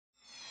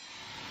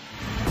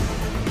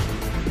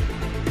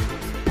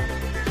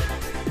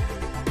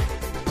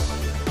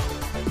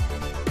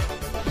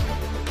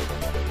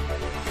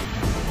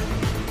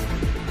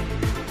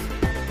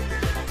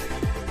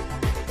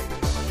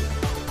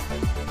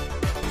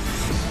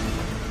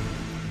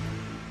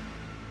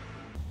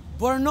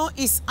Borno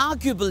is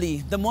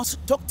arguably the most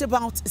talked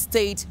about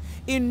state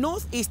in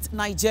northeast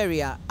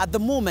Nigeria at the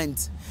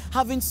moment.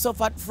 Having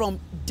suffered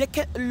from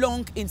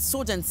decade-long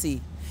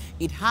insurgency,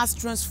 it has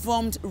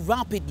transformed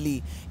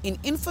rapidly in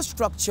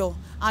infrastructure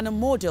and a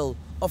model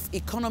of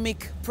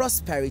economic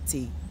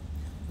prosperity.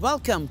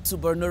 Welcome to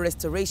Borno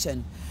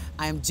Restoration.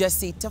 I am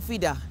Jesse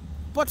Tafida.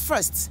 But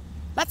first,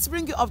 let's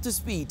bring you up to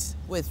speed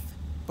with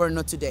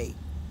Borno Today.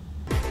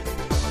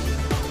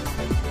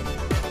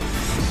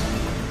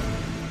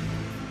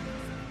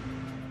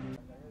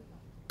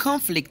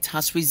 Conflict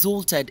has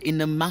resulted in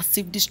a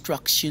massive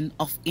destruction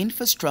of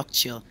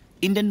infrastructure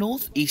in the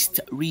northeast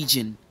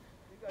region.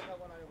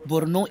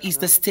 Borno is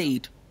the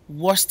state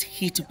worst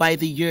hit by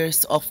the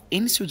years of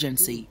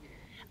insurgency,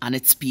 and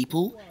its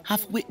people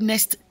have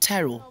witnessed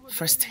terror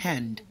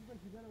firsthand.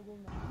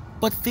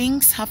 But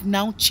things have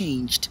now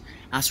changed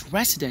as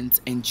residents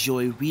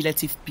enjoy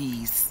relative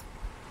peace.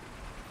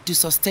 To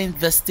sustain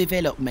this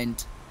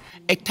development,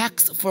 a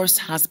task force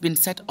has been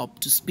set up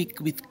to speak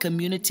with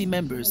community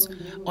members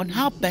on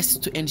how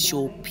best to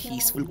ensure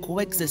peaceful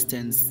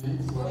coexistence.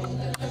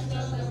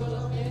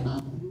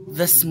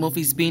 This move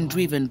is being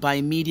driven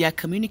by Media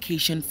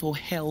Communication for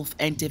Health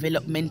and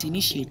Development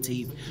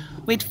Initiative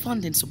with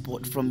funding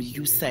support from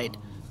USAID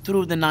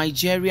through the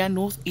Nigeria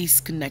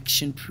Northeast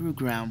Connection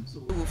Program.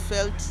 We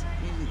felt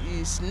it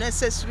is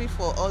necessary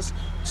for us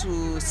to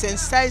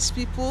sensitize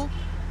people,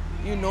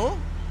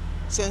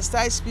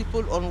 sensitize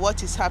people on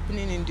what is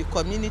happening in the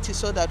community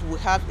so that we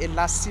have a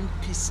lasting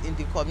peace in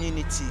the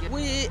community.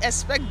 We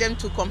expect them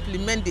to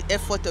complement the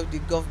effort of the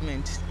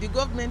government. The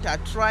government are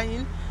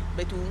trying,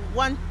 but we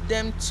want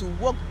them to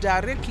work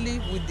directly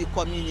with the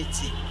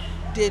community.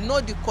 They know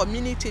the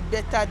community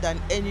better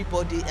than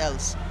anybody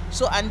else.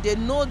 And they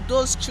know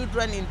those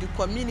children in the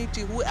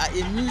community who are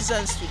a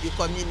nuisance to the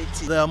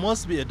community. There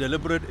must be a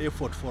deliberate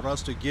effort for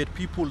us to get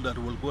people that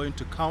will go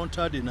into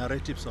counter the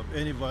narratives of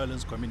any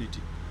violence community.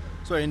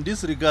 So in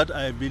this regard,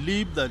 I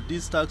believe that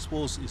this task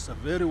force is a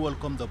very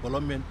welcome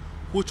development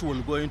which will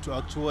go into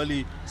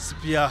actually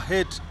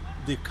spearhead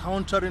the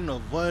countering of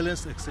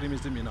violence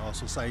extremism in our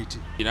society.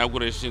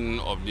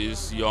 Inauguration of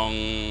these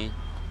young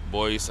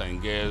boys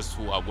and girls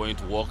who are going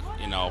to work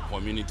in our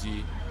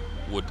community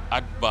would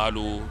add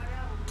value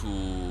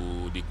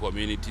to the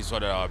community so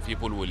that our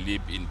people will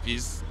live in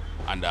peace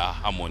and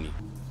harmony.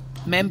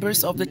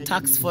 Members of the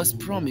task force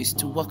promised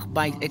to work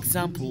by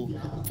example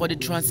for the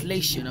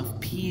translation of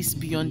peace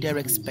beyond their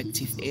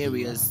respective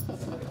areas.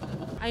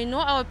 I know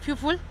our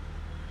people,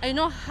 I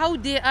know how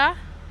they are,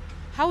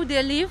 how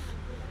they live,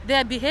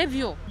 their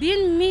behavior.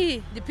 Being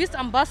me, the peace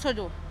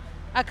ambassador,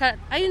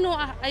 I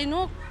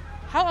know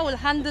how I will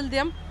handle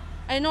them.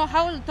 I know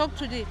how I will talk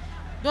to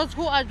those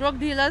who are drug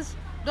dealers,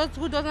 those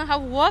who don't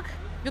have work,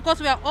 because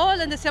we are all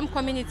in the same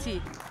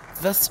community.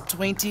 This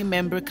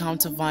 20-member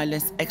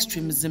counter-violence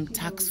extremism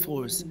task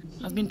force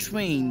has been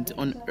trained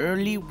on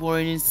early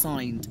warning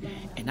signs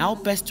and how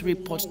best to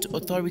report to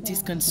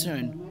authorities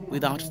concerned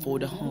without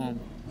further harm.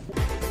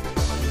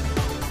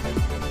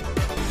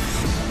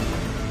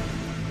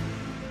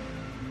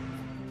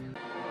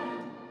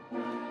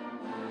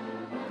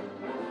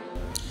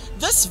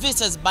 This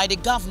visit by the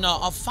governor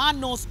of Far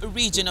North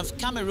region of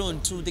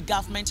Cameroon to the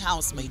government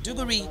house,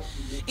 Maiduguri,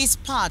 is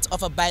part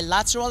of a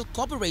bilateral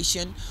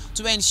cooperation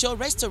to ensure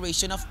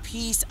restoration of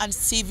peace and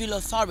civil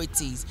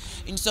authorities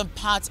in some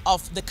parts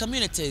of the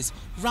communities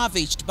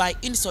ravaged by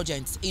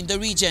insurgents in the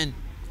region.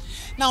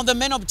 Now, the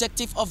main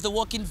objective of the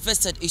working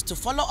visit is to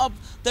follow up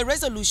the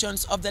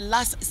resolutions of the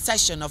last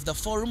session of the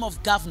Forum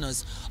of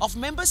Governors of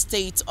Member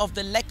States of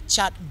the Lake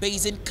Chad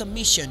Basin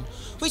Commission,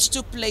 which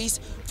took place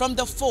from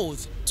the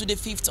 4th to the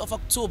 5th of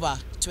October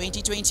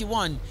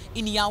 2021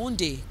 in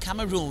Yaoundé,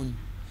 Cameroon.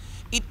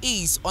 It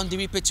is on the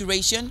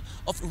repatriation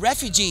of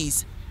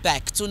refugees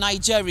back to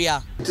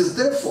Nigeria. It is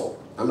therefore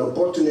an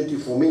opportunity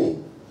for me,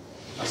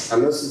 as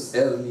announced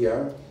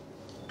earlier,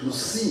 to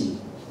see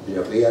the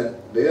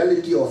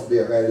reality of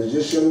the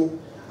realization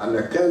and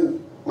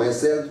acquaint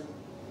myself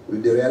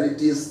with the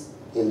realities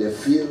in the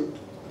field,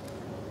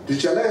 to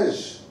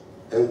challenge,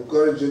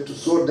 encourage it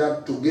so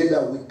that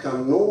together we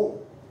can know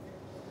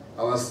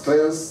our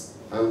strengths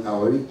and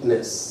our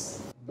weakness.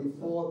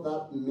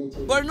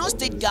 Borno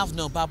State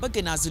Governor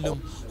Babagana Zulum,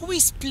 who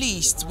is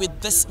pleased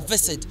with this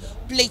visit,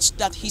 pledged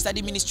that his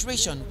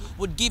administration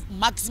would give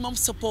maximum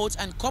support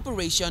and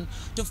cooperation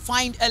to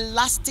find a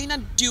lasting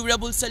and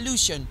durable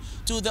solution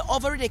to the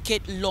over a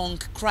decade-long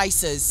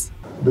crisis.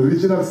 The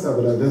Regional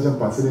Stabilization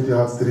Facility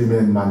has three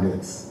main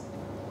mandates.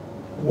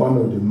 One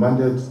of the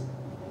mandates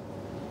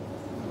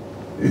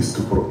is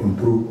to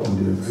improve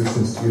on the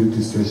existing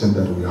security situation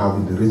that we have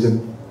in the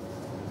region.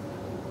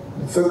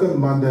 The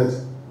second mandate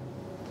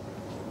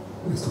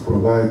is to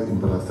provide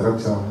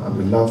infrastructure, and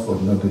the last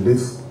but not the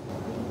least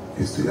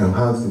is to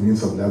enhance the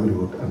means of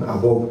livelihood and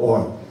above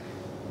all,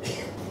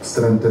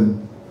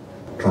 strengthen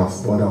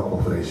trans-border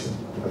cooperation.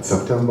 In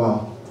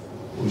September,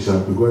 we shall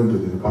be going to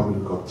the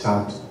Republic of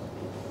Chad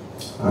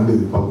and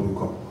the Republic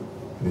of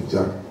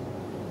Niger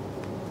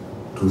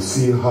to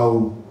see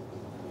how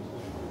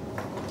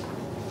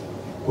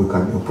we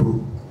can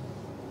improve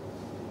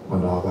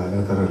on our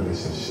bilateral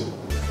relationship.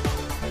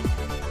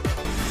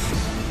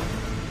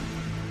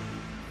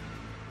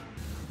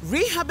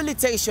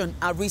 Rehabilitation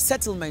and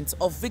resettlement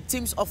of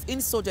victims of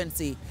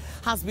insurgency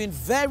has been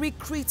very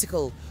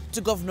critical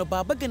to Governor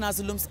Babagana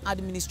Zulum's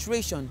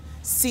administration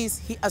since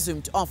he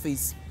assumed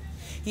office.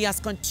 He has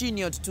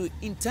continued to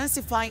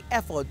intensify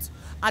efforts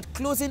at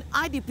closing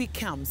IDP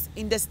camps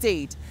in the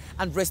state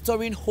and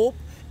restoring hope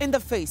in the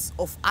face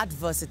of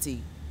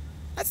adversity.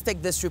 Let's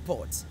take this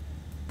report.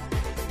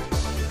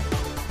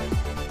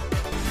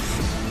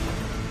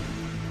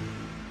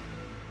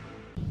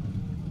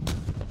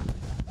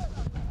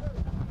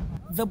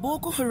 The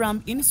Boko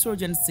Haram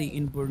insurgency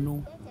in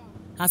Borno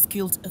has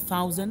killed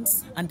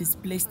thousands and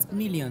displaced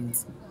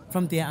millions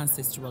from their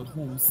ancestral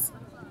homes.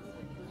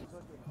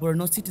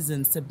 Borno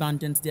citizens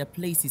abandoned their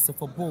places of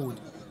abode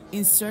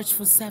in search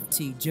for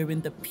safety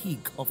during the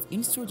peak of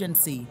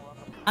insurgency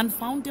and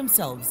found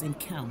themselves in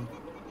camp.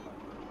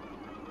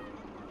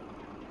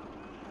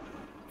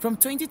 From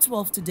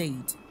 2012 to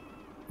date,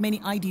 many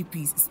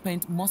IDPs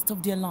spent most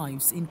of their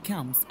lives in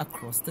camps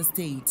across the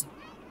state.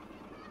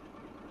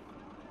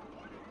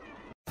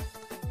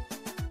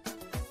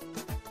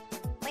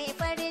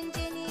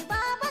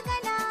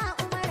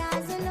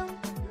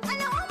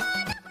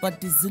 But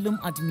the Zulum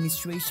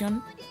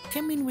administration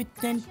came in with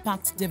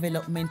 10-packed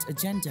development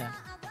agenda,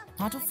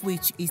 part of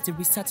which is the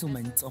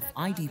resettlement of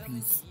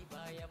IDPs.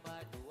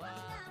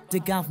 The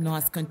governor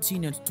has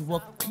continued to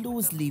work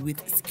closely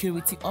with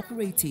security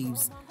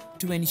operatives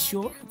to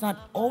ensure that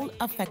all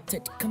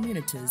affected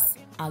communities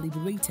are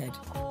liberated.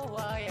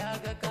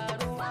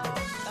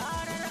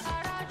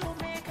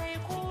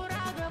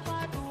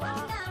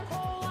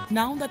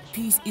 Now that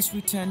peace is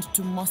returned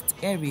to most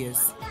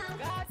areas,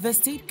 the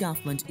state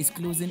government is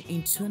closing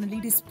internally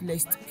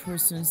displaced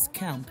persons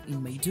camp in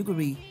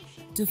Maiduguri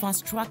to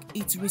fast-track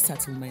its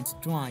resettlement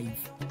drive.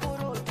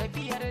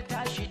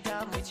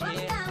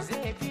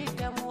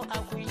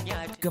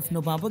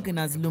 Governor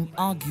Babagana Zulum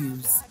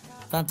argues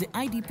that the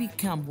IDP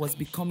camp was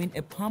becoming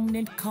a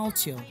permanent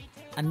culture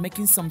and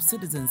making some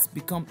citizens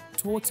become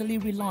totally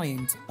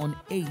reliant on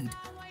aid,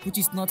 which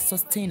is not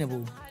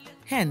sustainable.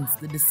 Hence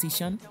the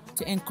decision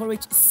to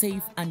encourage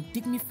safe and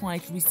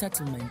dignified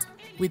resettlement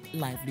with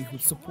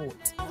livelihood support.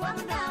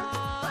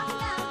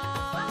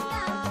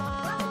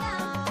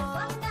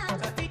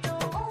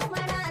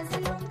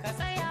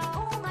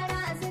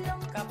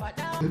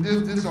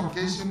 This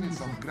occasion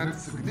is of great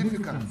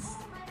significance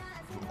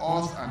to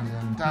us and the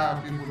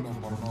entire people of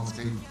Borno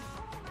State.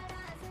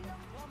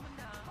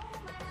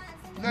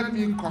 Let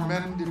me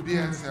commend the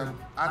BSF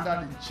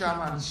under the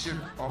chairmanship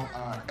of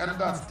our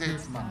elder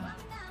statesman,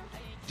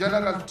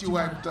 General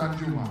T.Y.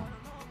 Danjuma,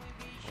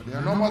 for the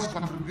enormous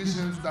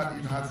contributions that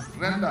it has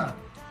rendered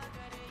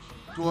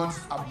towards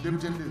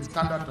uplifting the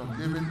standard of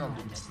living of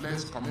the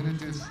displaced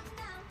communities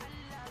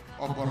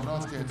of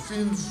Borno State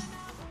since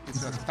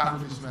its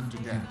establishment to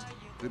date.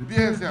 The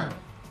BSF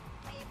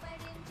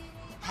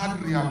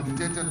had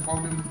rehabilitated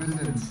public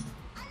buildings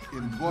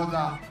in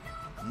Goza,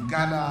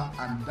 Ngala,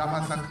 and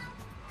Damasak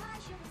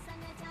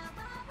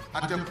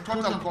at a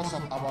total cost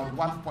of about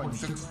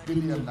 1.6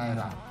 billion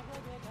naira,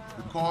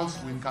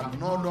 because we can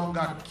no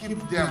longer keep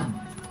them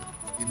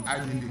in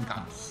IDP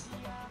camps.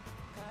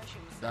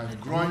 There is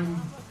growing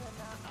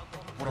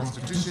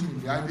prostitution in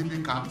the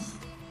IDP camps.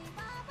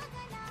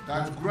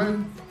 There is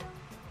growing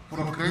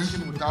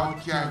procreation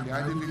without care in the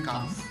IDP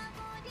camps.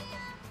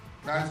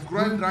 There is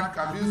growing drug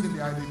abuse in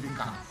the IDP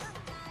camps.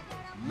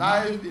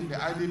 Life in the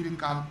IDP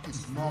camp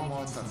is no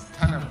more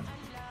sustainable.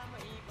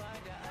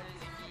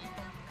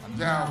 And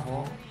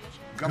therefore,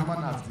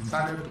 government has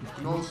decided to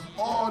close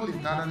all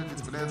internally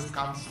displaced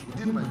camps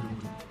within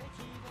Maiduguri.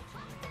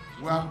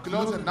 We have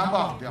closed a number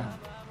of them.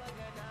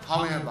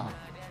 However,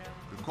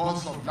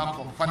 because of lack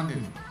of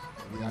funding,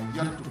 we are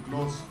yet to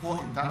close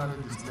 4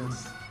 internally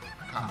displaced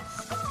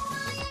camps.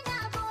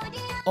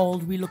 All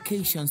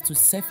relocations to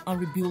safe and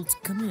rebuilt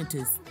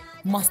communities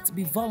must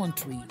be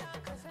voluntary,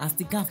 as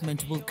the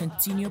government will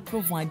continue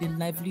providing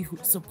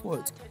livelihood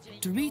support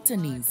to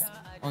returnees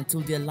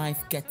until their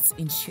life gets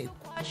in shape.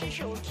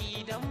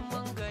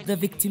 The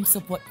Victim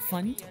Support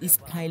Fund is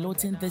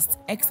piloting this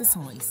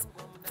exercise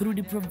through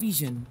the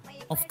provision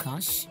of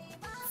cash,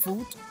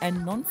 food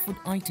and non-food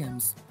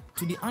items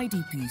to the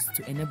IDPs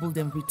to enable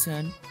them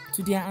return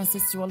to their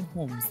ancestral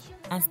homes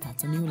and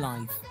start a new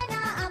life.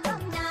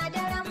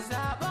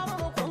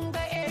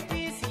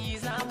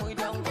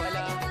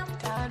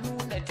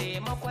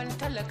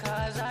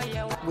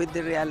 With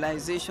the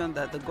realization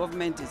that the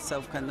government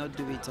itself cannot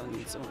do it on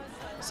its own.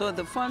 So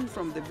the fund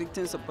from the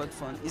Victim Support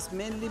Fund is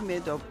mainly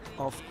made up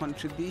of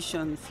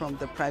contribution from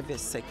the private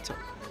sector,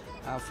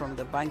 from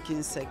the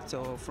banking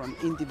sector, from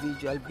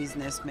individual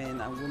businessmen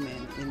and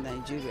women in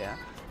Nigeria,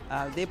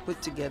 they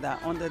put together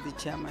under the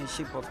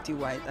chairmanship of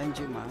T.Y.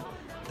 Danjuma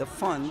the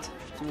fund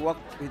to work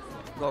with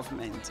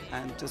government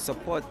and to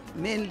support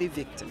mainly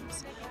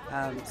victims.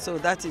 So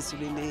that is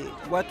really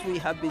what we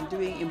have been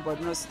doing in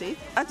Borno State.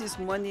 That is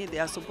money they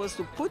are supposed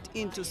to put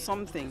into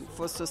something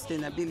for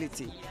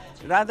sustainability.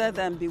 Rather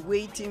than be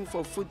waiting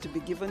for food to be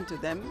given to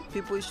them,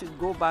 people should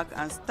go back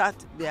and start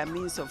their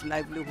means of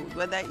livelihood,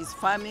 whether it's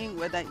farming,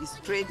 whether it's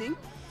trading.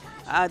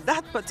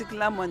 That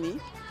particular money,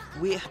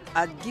 we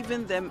are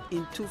giving them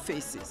in 2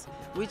 phases,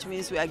 which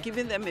means we are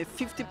giving them a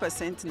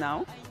 50%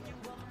 now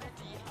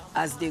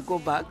as they go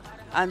back.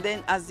 And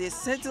then as they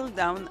settle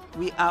down,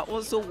 we are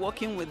also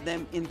working with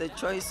them in the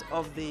choice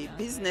of the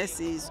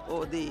businesses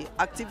or the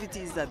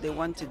activities that they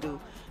want to do.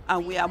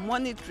 And we are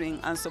monitoring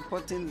and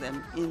supporting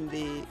them in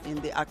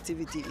the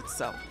activity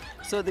itself.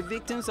 So the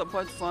Victim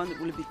Support Fund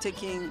will be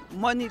taking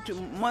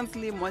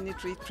monthly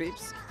monetary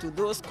trips to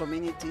those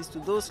communities, to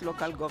those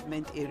local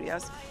government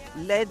areas,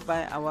 led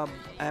by our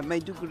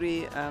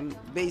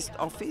Maiduguri-based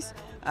office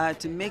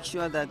to make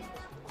sure that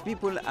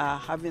people are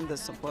having the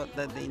support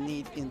that they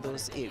need in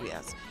those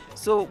areas.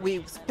 So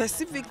we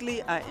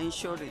specifically are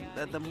ensuring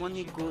that the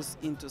money goes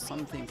into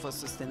something for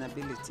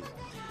sustainability.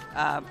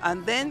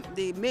 And then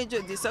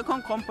the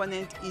second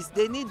component is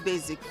they need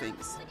basic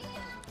things.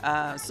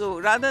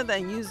 So rather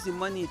than use the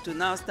money to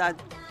now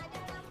start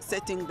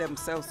setting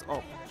themselves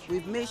up,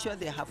 we've made sure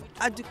they have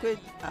adequate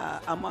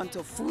amount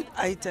of food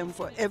item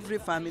for every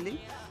family.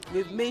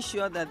 We've made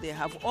sure that they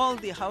have all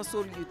the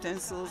household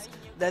utensils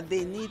that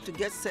they need to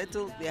get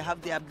settled. They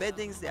have their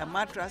beddings, their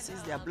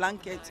mattresses, their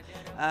blankets.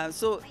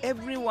 So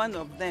every one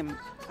of them,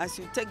 as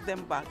you take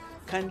them back,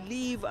 can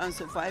live and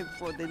survive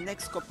for the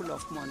next couple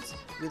of months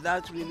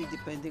without really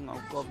depending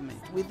on government.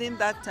 Within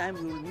that time,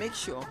 we will make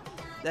sure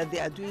that they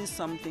are doing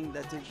something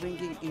that is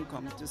bringing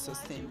income to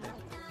sustain them.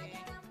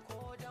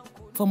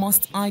 For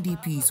most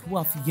IDPs who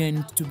have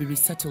yearned to be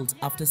resettled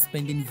after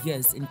spending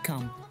years in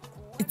camp,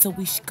 it's a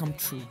wish come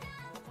true.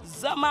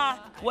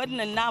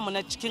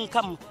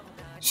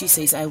 She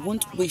says, I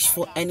won't wish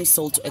for any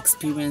soul to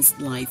experience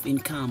life in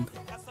camp.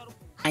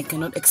 I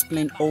cannot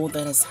explain all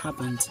that has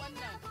happened,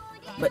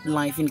 but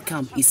life in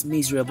camp is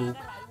miserable.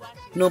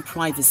 No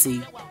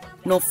privacy,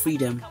 no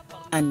freedom,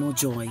 and no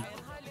joy.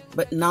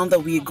 But now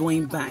that we are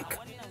going back,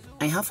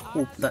 I have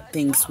hope that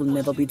things will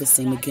never be the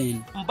same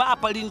again.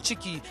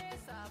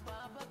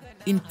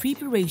 In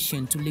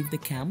preparation to leave the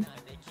camp,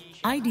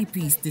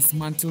 IDPs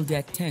dismantle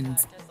their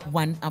tents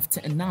one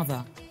after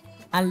another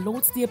and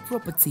load their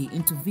property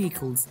into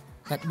vehicles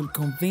that will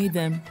convey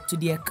them to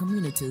their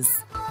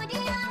communities.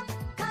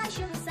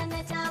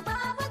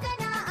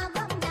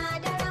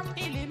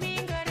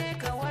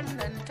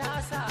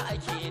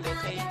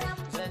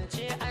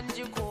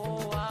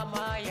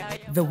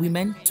 The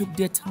women took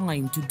their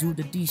time to do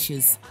the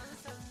dishes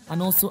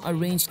and also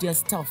arrange their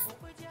stuff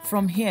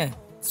from here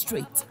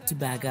straight to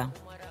Baga.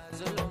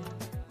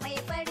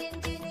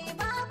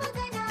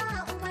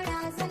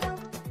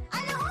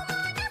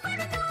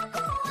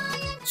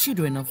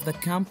 Children of the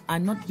camp are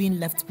not being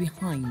left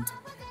behind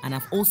and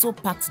have also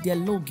packed their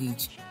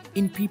luggage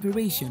in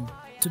preparation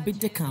to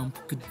bid the camp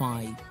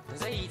goodbye.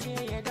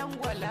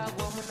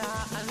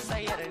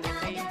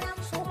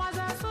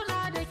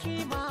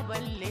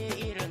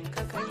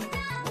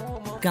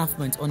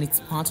 Government on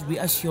its part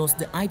reassures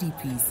the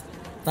IDPs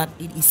that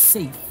it is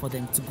safe for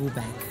them to go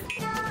back.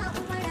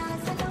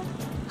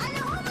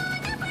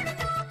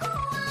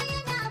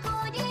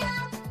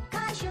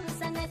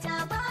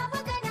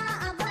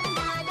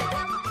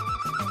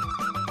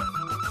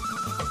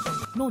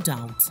 No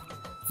doubt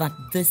that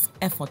this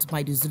effort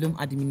by the Zulum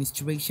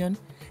administration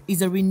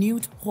is a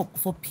renewed hope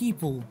for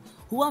people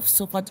who have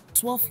suffered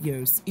 12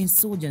 years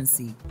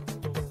insurgency.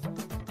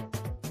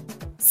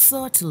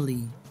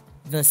 Certainly,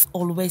 there's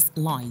always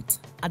light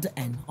at the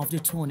end of the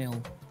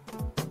tunnel.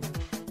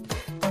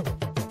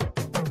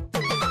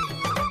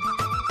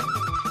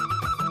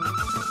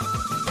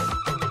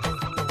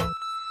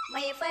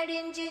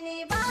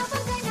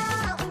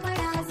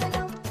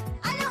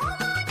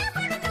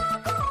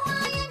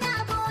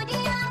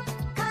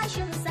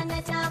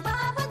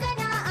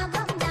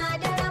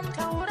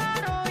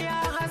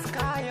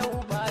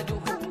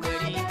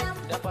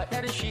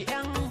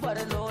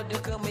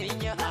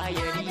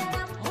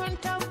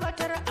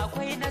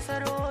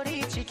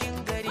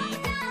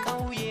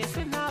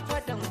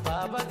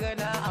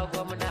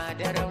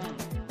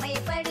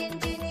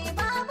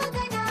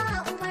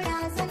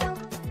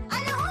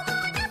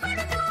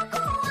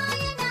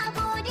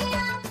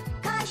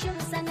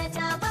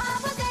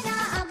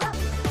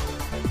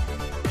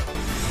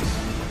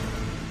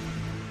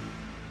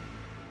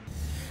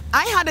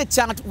 I had a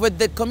chat with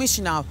the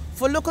Commissioner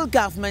for Local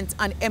Government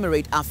and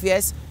Emirate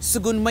Affairs,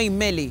 Sugun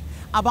Maimeli,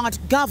 about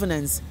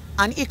governance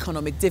and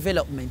economic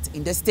development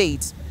in the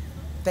state.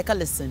 Take a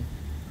listen.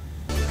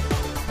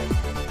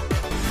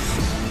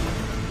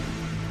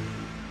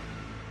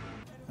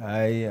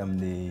 I am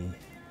the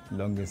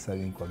longest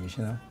serving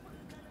commissioner.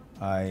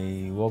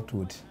 I worked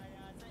with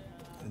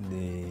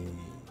the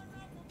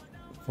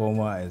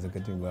former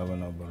executive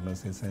governor of Borno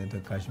State, Senator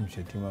Kashim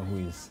Shettima,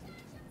 who is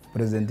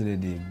presently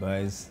the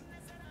vice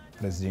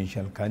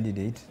presidential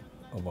candidate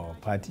of our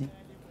party.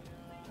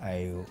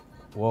 I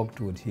worked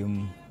with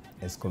him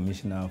as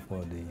commissioner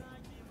for the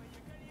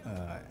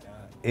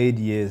 8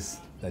 years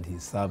that he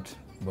served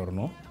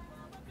Borno.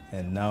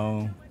 And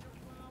now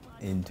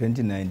in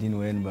 2019,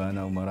 when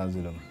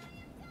Zulum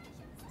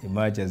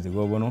emerged as the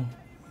governor,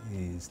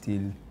 he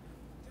still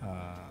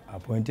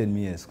appointed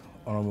me as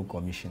honorable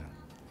commissioner.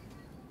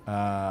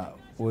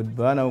 With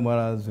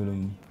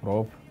Zulum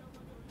Prop,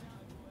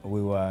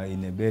 we were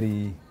in a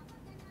very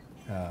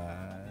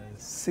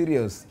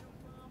serious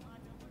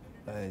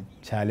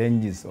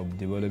challenges of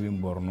developing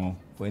Borno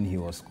when he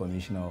was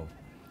commissioner of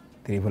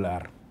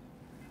RRR.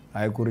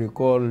 I could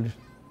recall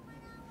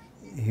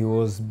he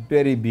was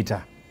very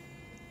bitter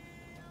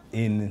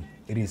in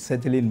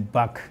resettling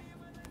back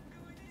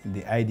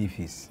the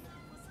IDPs.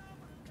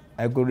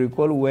 I could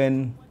recall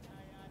when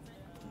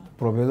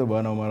Professor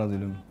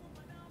Zulum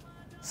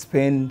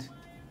spent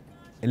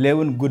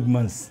 11 good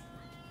months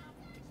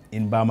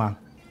in Bama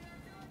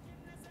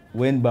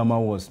when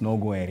Bama was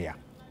no-go area.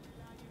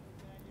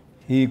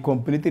 He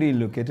completely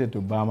relocated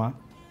to Bama.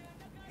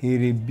 He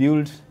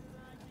rebuilt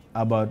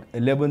about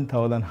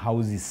 11,000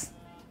 houses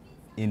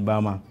in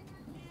Bama.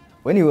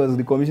 When he was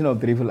the commissioner of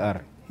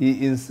RRR,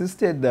 he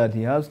insisted that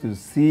he has to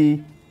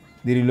see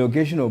the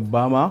relocation of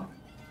Bama,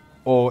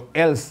 or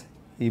else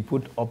he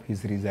put up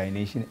his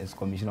resignation as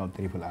commissioner of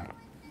RRR.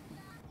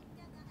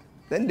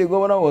 Then the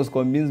governor was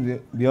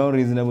convinced beyond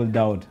reasonable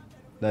doubt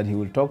that he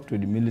will talk to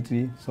the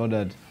military so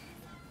that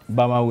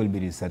Bama will be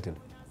resettled.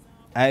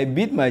 I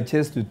beat my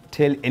chest to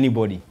tell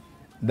anybody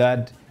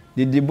that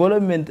the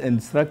development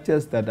and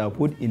structures that are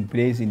put in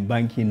place in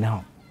Banki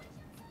now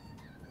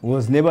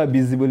was never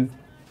visible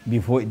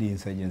before the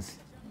insurgency.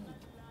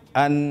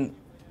 And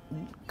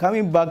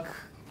coming back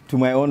to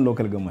my own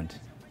local government,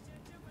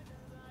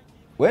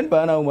 when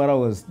Bana Umara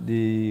was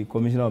the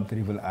commissioner of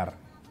RRR,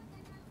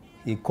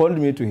 he called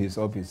me to his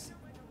office.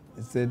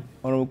 He said,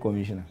 Honorable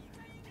Commissioner,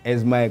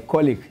 as my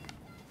colleague,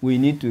 we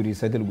need to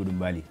resettle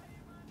Gudumbali.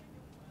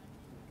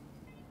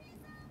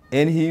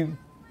 And he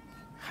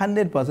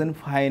 100%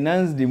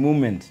 financed the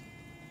movement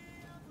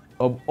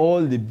of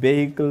all the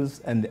vehicles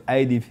and the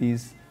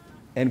IDPs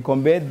and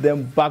conveyed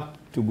them back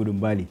to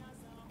Gudumbali.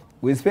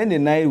 We spent the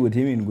night with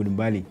him in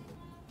Gudumbali.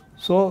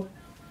 So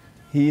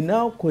he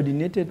now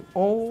coordinated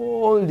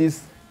all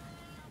these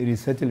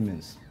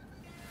resettlements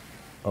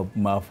of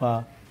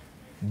Mafa,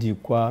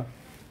 Dikwa,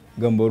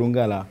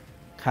 Gamborungala,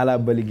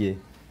 Kalabalige,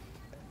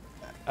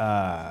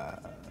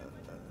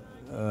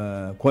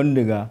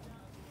 Kondega,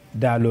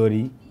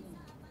 Dalori,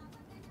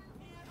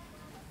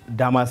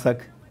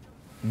 Damasak,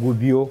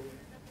 Gubio,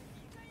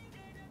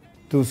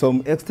 to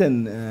some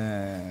extent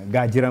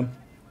Gajiram,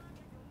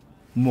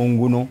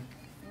 Monguno.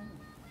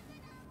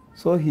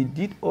 So he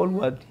did all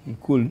what he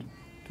could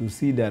to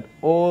see that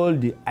all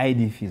the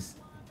IDPs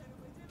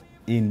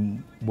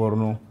in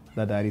Borno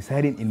that are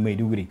residing in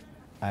Maiduguri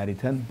are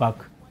returned back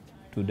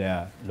to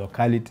their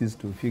localities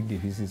to fix the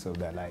pieces of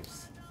their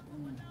lives,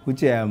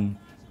 which I am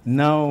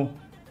now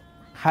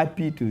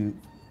happy to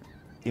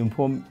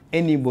inform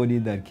anybody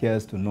that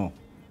cares to know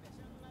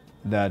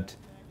that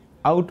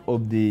out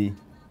of the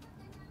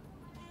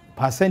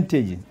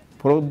percentage,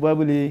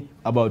 probably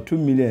about 2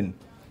 million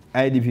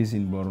IDPs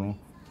in Borno,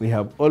 we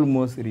have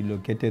almost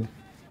relocated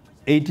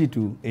 80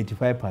 to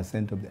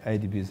 85% of the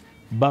IDPs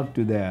back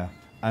to their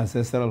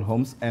ancestral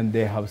homes, and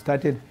they have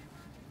started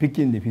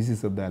picking the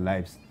pieces of their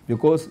lives.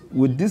 Because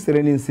with this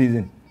rainy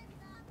season,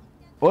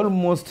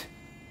 almost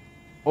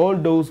all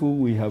those who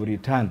we have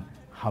returned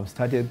have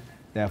started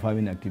their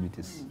farming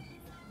activities.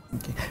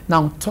 Okay.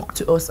 Now talk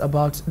to us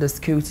about the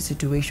security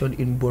situation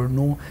in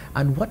Borno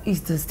and what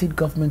is the state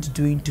government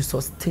doing to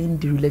sustain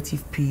the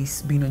relative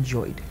peace being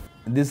enjoyed?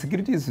 The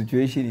security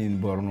situation in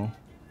Borno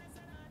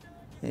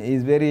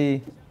is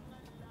very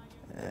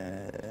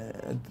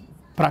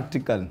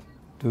practical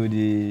to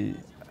the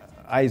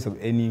eyes of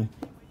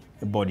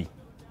anybody,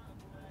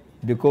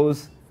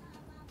 because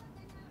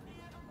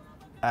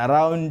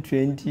around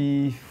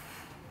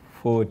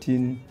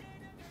 2014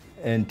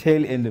 and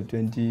tail end of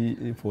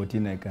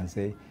 2014, I can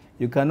say,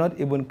 you cannot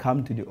even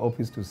come to the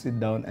office to sit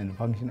down and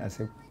function as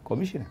a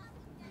commissioner.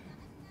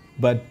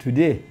 But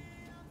today,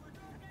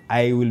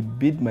 I will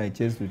beat my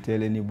chest to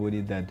tell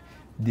anybody that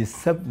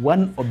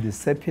one of the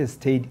safest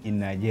states in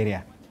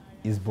Nigeria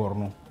is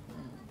Borno.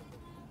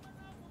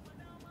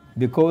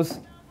 Because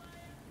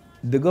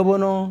the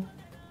governor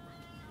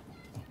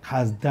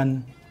has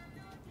done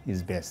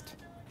his best,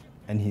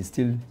 and he's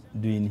still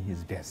doing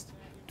his best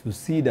to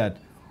see that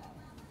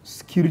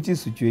security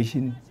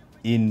situation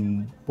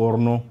in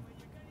Borno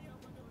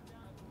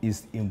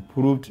is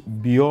improved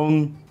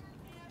beyond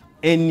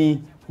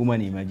any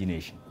human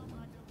imagination.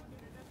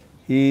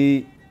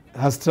 He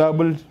has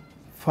traveled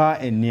far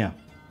and near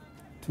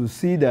to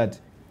see that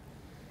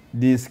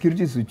the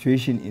security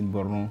situation in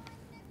Borno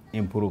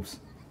improves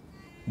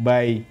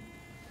by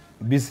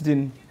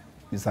visiting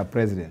Mr.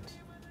 President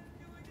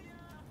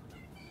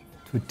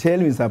to tell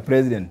Mr.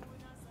 President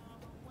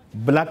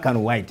black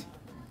and white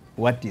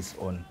what is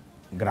on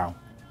ground.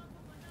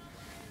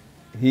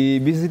 he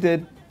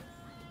visited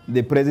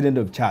the president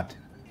of Chad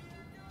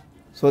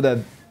so that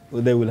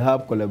they will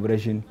have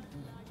collaboration,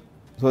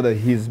 so that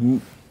his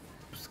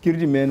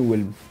security men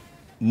will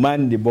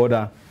man the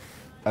border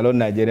along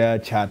Nigeria,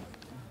 Chad.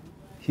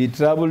 He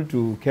traveled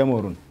to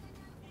Cameroon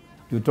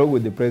to talk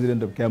with the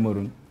president of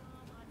Cameroon.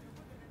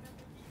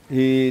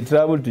 He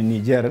traveled to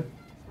Niger.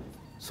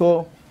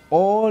 So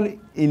all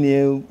in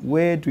a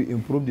way to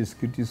improve the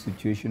security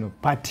situation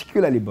of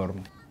particularly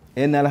Borno.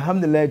 And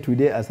alhamdulillah,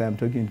 today as I am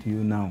talking to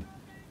you now,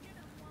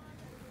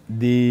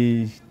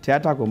 the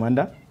theater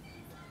commander,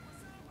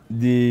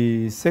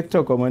 the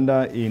sector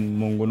commander in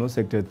Mongono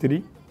Sector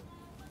 3,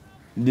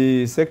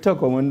 the sector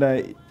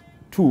commander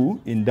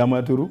 2 in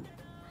Damaturu,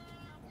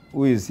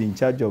 who is in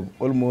charge of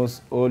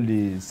almost all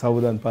the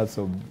southern parts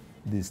of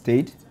the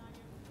state,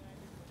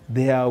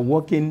 they are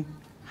working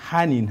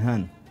hand in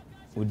hand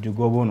with the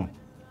governor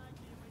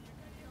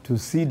to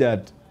see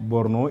that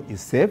Borno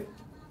is safe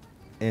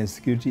and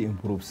security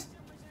improves.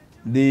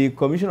 The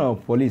Commissioner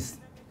of Police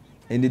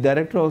and the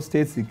Director of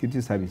State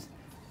Security Service,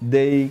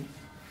 they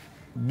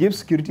give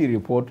security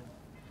report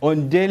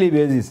on daily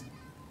basis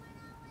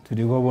to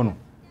the governor.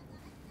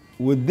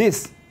 With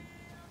this,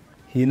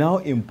 he now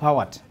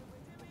empowered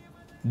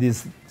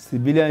this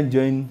civilian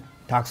joint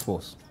task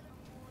force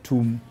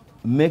to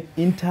make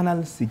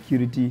internal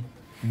security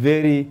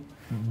very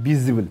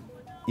visible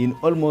in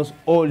almost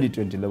all the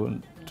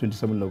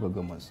 27 local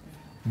governments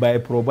by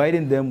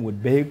providing them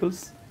with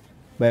vehicles,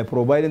 by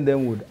providing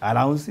them with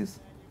allowances.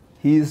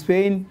 He is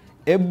paying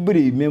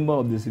every member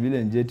of the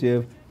civilian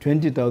JTF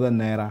 20,000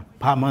 naira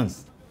per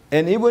month.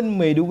 And even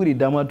Maiduguri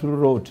Damaturu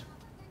Road,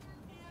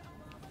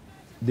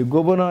 the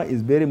governor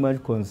is very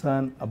much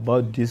concerned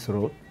about this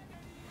road.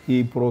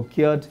 He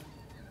procured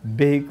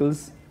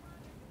vehicles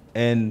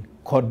and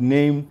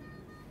codenamed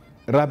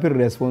Rapid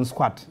Response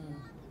Squad,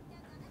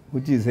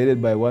 which is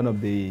headed by one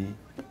of the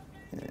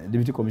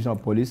Deputy Commissioner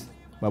of Police,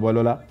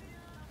 Babalola.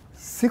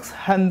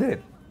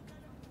 600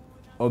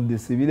 of the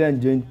civilian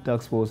joint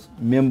task force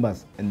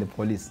members and the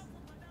police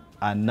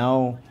are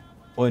now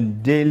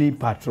on daily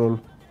patrol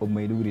of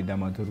Maiduguri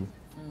Damaturu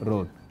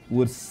Road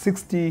with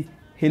 60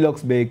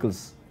 Hilux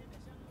vehicles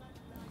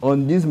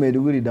on this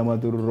Maiduguri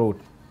Damaturu Road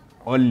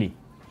only.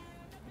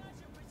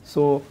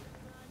 So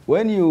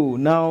when you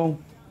now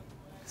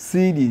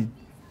see the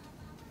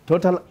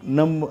total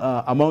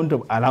amount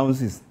of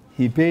allowances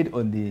he paid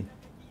on the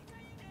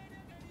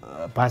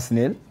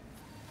personnel,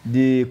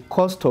 the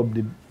cost of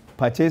the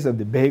purchase of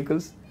the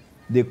vehicles,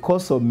 the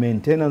cost of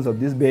maintenance of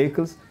these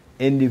vehicles,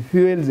 and the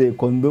fuels they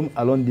consume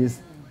along this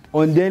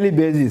on daily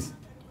basis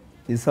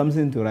is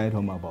something to write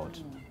home about.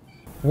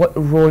 What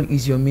role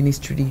is your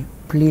ministry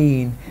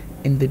playing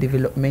in the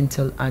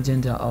developmental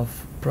agenda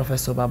of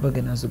Professor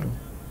Babagana Zulum?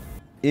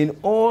 In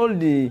all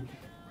the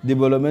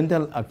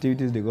developmental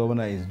activities the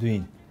governor is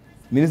doing,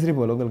 Ministry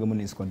for Local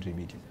Government is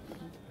contributing.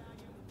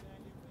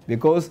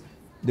 Because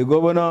the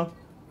governor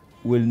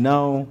will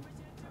now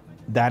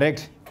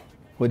direct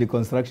for the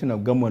construction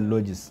of government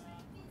lodges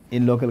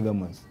in local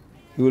governments.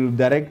 He will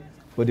direct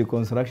for the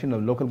construction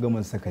of local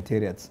government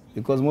secretariats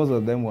because most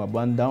of them were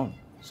burned down.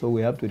 So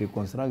we have to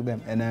reconstruct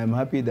them. And I am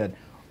happy that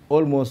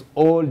almost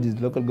all these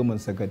local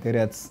government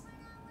secretariats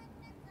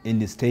in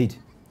the state,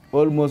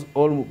 almost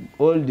all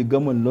the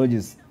government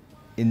lodges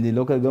in the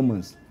local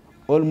governments,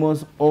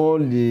 almost all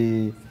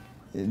the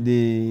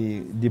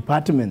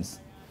departments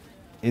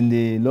in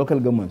the local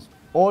governments,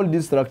 all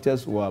these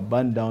structures were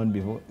burned down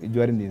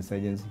during the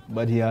insurgency,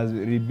 but he has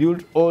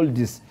rebuilt all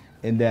this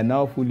and they are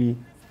now fully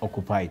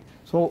occupied.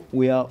 So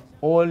we are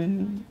all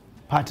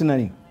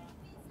partnering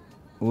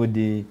with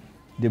the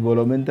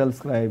developmental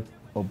scribe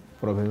of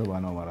Professor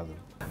Bano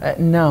Marazul.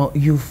 Now,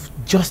 you've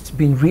just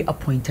been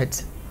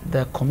reappointed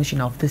the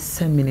commissioner of this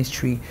same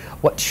ministry.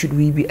 What should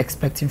we be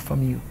expecting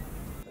from you?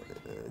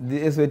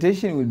 The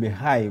expectation will be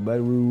high,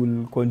 but we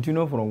will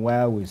continue from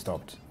where we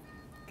stopped.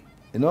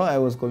 You know, I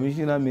was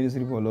Commissioner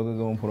Ministry for Local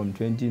Government from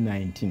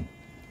 2019.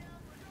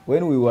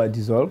 When we were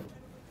dissolved,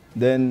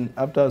 then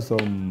after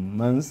some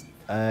months,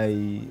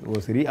 I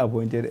was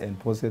reappointed and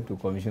posted to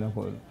Commissioner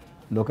for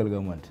Local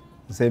Government,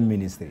 same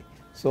ministry.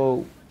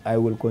 So I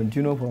will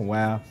continue from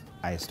where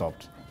I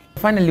stopped.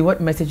 Finally, what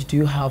message do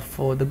you have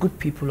for the good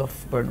people of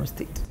Borno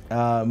State?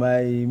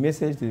 My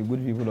message to the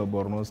good people of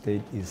Borno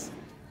State is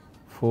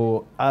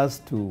for us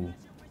to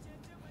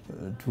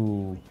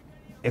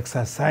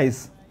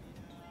exercise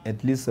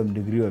at least some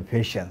degree of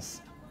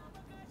patience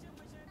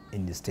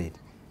in the state,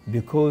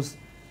 because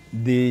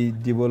the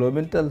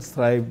developmental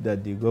strive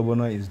that the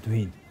governor is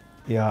doing,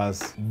 he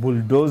has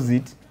bulldozed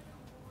it,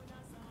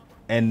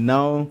 and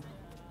now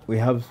we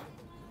have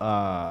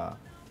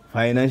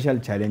financial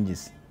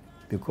challenges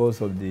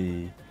because of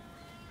the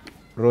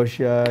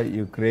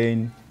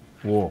Russia-Ukraine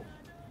war.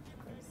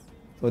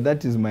 So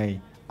that is my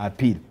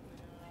appeal.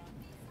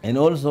 And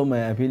also my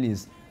appeal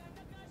is,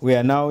 we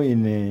are now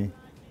in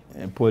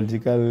a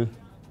political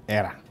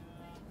era.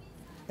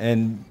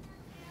 And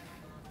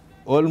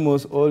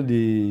almost all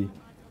the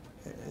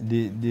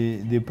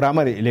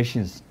primary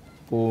elections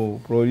for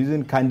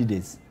producing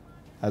candidates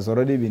has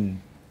already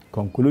been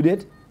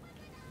concluded,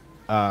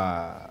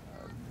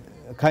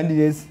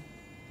 candidates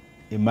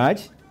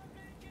emerge.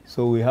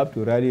 So we have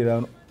to rally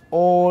around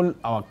all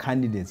our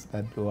candidates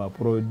that were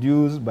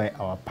produced by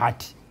our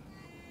party,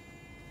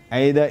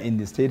 either in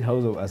the State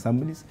House of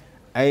Assemblies,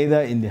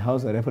 either in the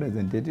House of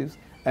Representatives,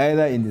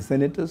 either in the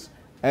Senators,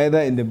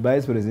 either in the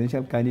Vice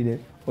Presidential candidate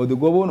or the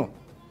Governor,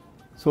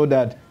 so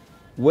that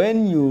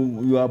when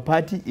your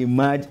party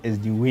emerge as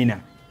the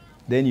winner,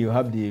 then you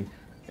have the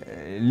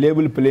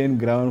level playing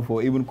ground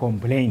for even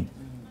complain.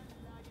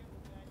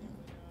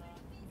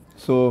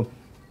 So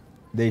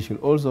they should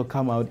also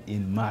come out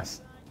in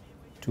mass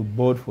to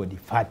vote for the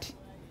party,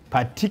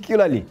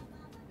 particularly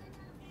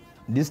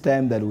this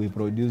time that we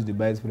produce the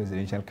vice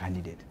presidential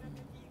candidate.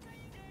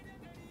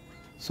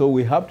 So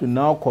we have to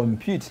now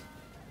compete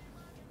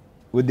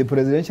with the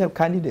presidential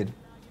candidate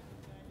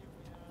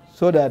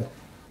so that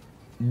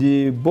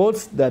the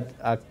votes that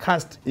are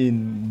cast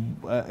in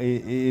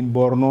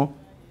Borno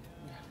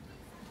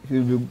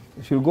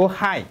should go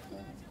high,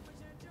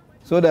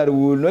 so that we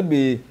will not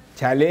be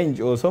challenged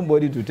or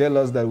somebody to tell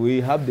us that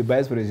we have the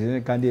vice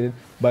presidential candidate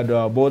but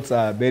our votes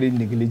are very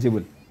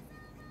negligible.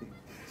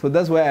 So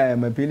that's why I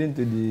am appealing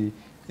to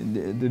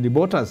the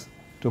voters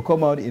to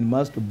come out in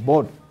mass to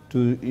vote,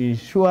 to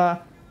ensure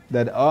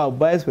that our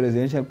vice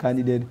presidential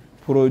candidate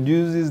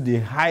produces the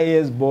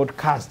highest vote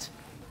cast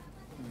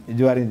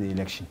during the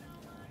election.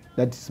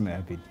 That is my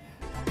appeal.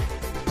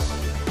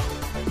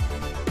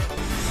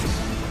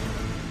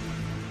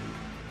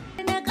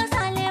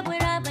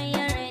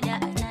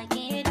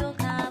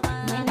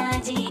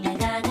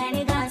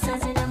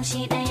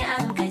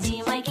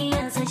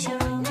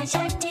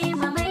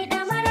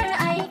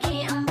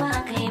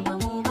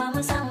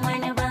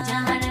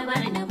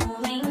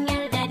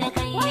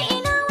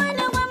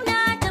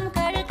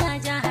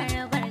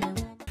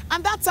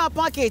 That's our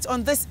package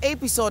on this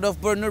episode of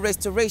Borno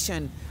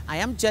Restoration. I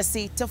am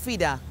Jessie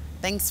Tafida.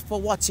 Thanks for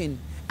watching.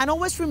 And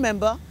always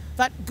remember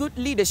that good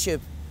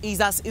leadership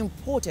is as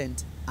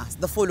important as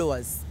the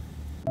followers.